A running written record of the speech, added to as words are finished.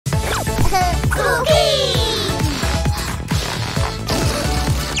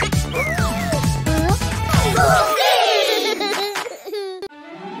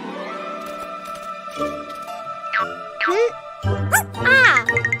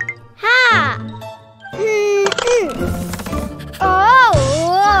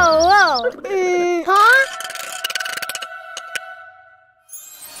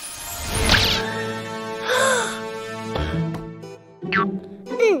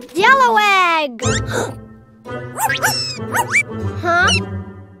Yellow egg! Huh?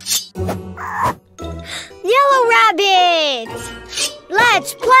 Yellow rabbit!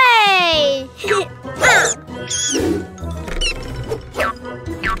 Let's play!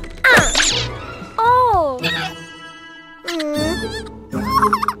 Oh!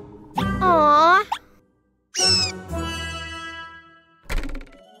 Aww!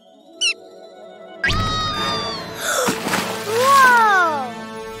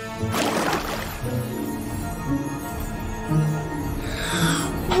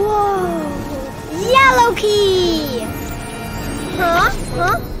 Yellow key! Huh?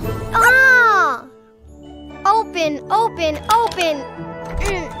 Huh? Ah! Open, open, open!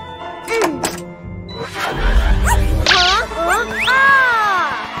 Huh? Huh? Ah!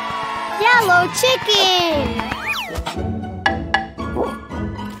 Yellow chicken!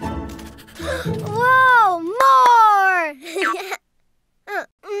 Whoa! More!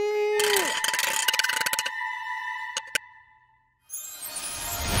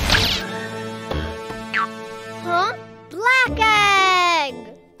 Huh? Black egg!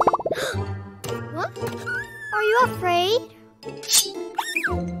 What? Are you afraid?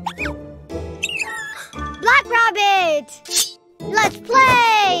 Black rabbit! Let's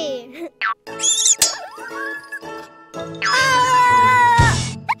play!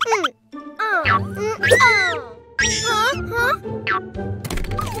 Huh?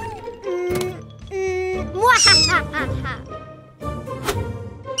 Mwahahaha!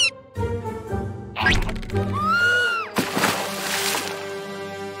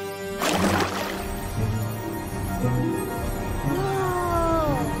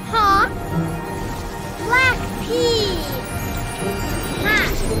 Huh? Black pea! Ha!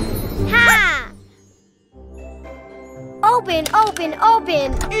 Ha! Open, open, open!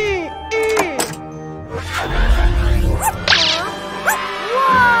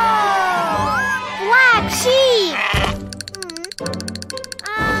 Whoa! Black sheep!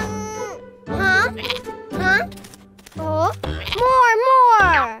 Huh? Huh? Oh?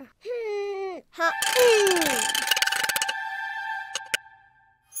 More! Huh?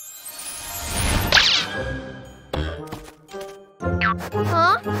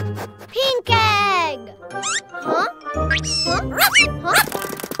 Huh? Pink egg! Huh? Huh? Huh?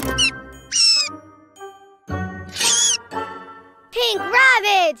 Pink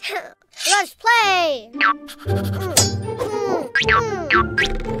rabbit! Let's play! Huh?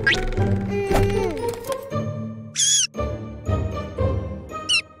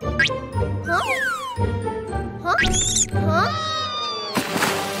 Huh? Huh?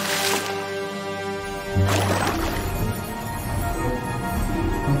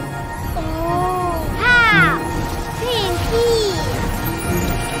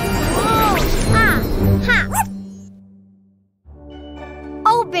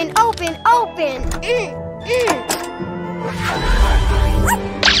 Open, open, open!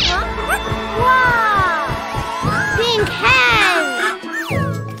 Huh? Wow! Pink hen!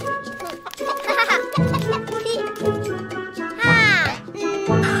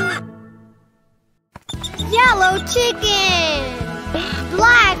 Yellow chicken!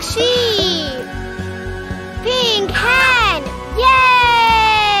 Black sheep! Pink hen! Yay!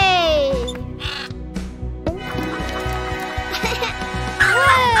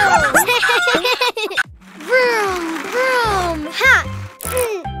 Vroom, vroom, ha!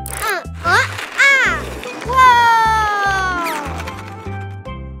 Whoa! Ah!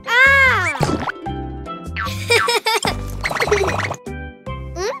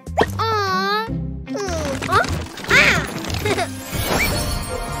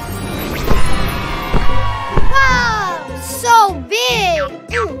 Wow! So big!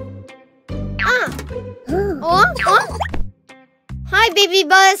 Hi, baby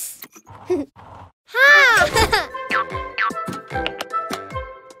bus! Ha!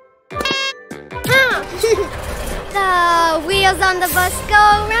 The wheels on the bus go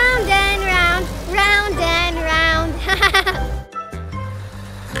round and round, round and round.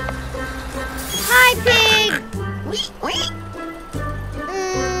 Hi, pig!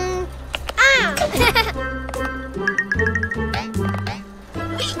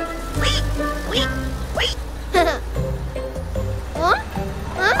 Huh?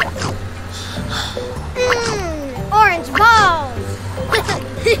 Huh? Orange balls!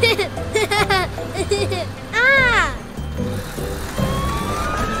 Ah!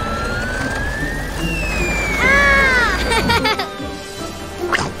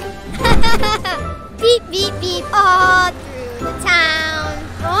 Beep, beep, beep, all through the town.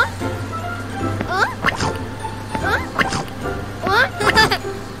 Huh? Huh? Huh? Huh?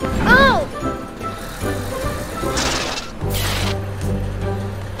 Oh!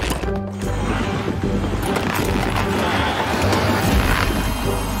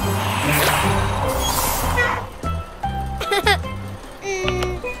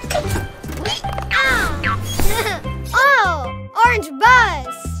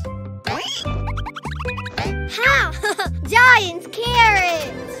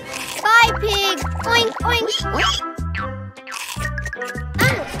 carrots. Bye, pig. Oink, oink.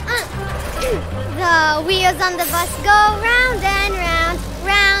 The wheels on the bus go round and round,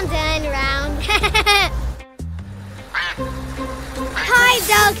 round and round. Hi,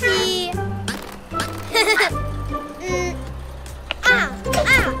 Ducky.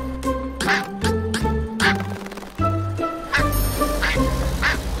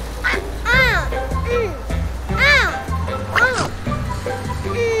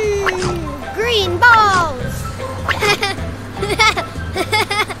 Green balls.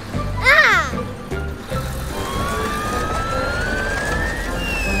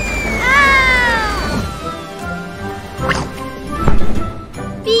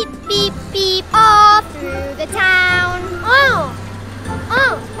 Beep, beep, beep, all through the town. Oh,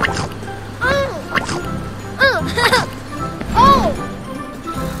 oh, oh, oh, oh.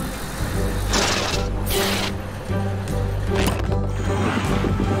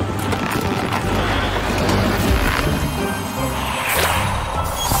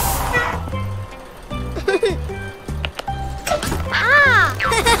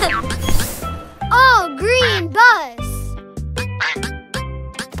 Oh, green bus.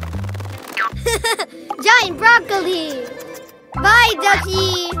 Giant broccoli. Bye,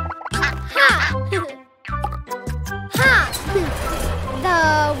 Ducky. Ha! Ha! The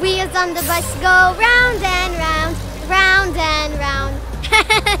wheels on the bus go round and round, round and round.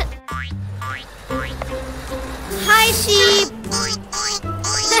 Hi, sheep.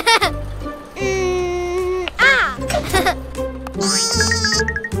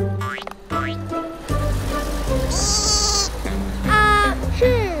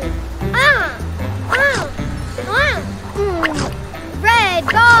 Red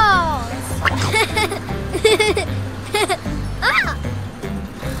balls.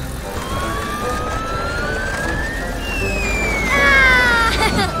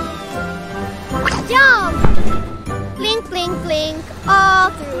 Jump! Blink, blink, blink, all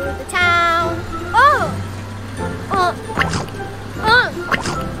through the town. Oh! Oh! Oh!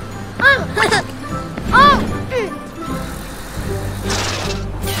 Oh! Oh!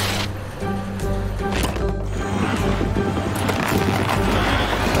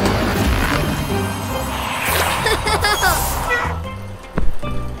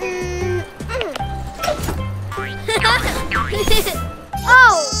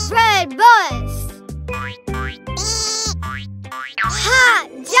 Oh, red bus! Ha!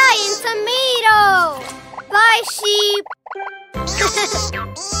 Giant tomato! Bye, sheep!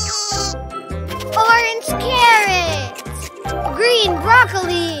 Orange carrots! Green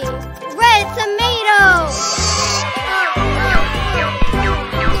broccoli! Red tomato!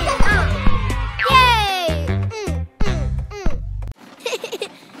 Yay!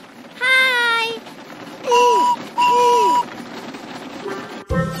 Hi!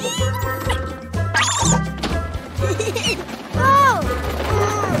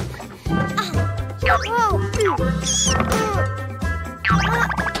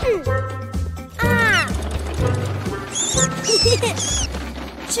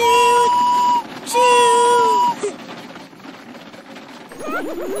 Choo! Choo!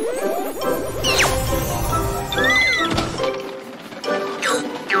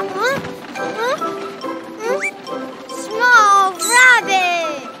 Small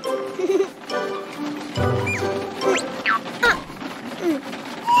rabbit!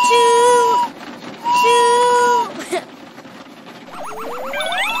 Choo! Choo!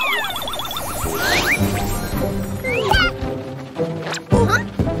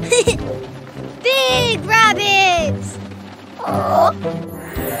 Big rabbits! Oh!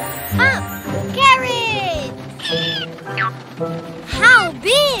 Carrot! How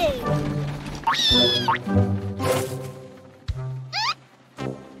big?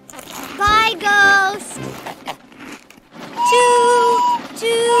 Bye, ghost! Choo!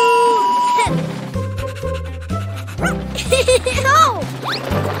 Choo! Oh!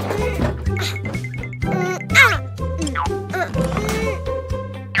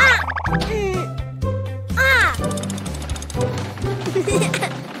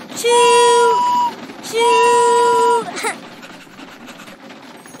 Choo! Choo!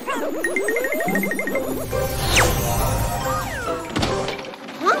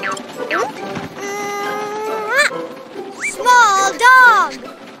 Small dog!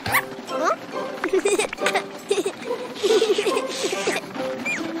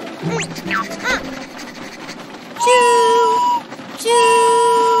 Huh? Choo! Choo!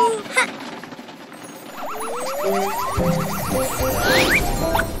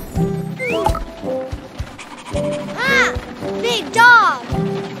 Big dog!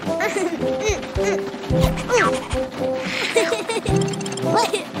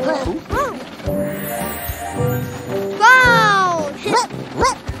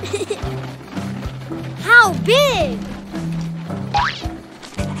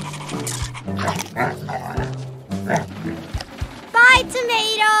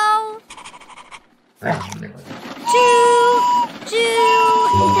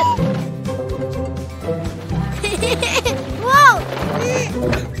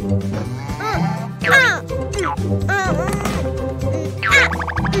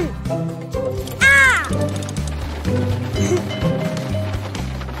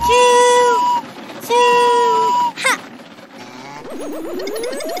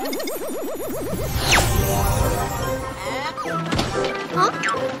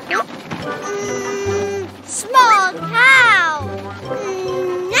 Small cow.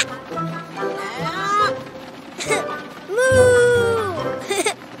 Moo.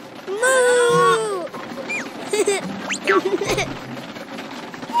 Moo.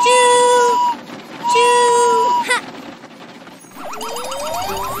 Choo. Choo.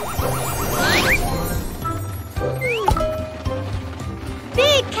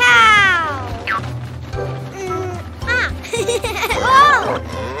 Big cow. Oh.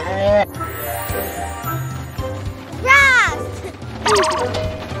 Grass.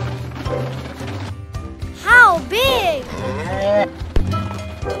 How big?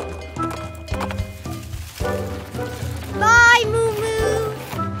 Bye, Moo Moo.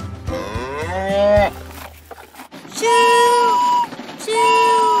 Choo.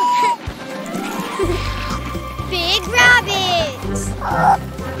 Choo. Big rabbit.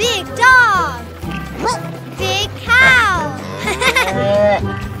 Big dog. Big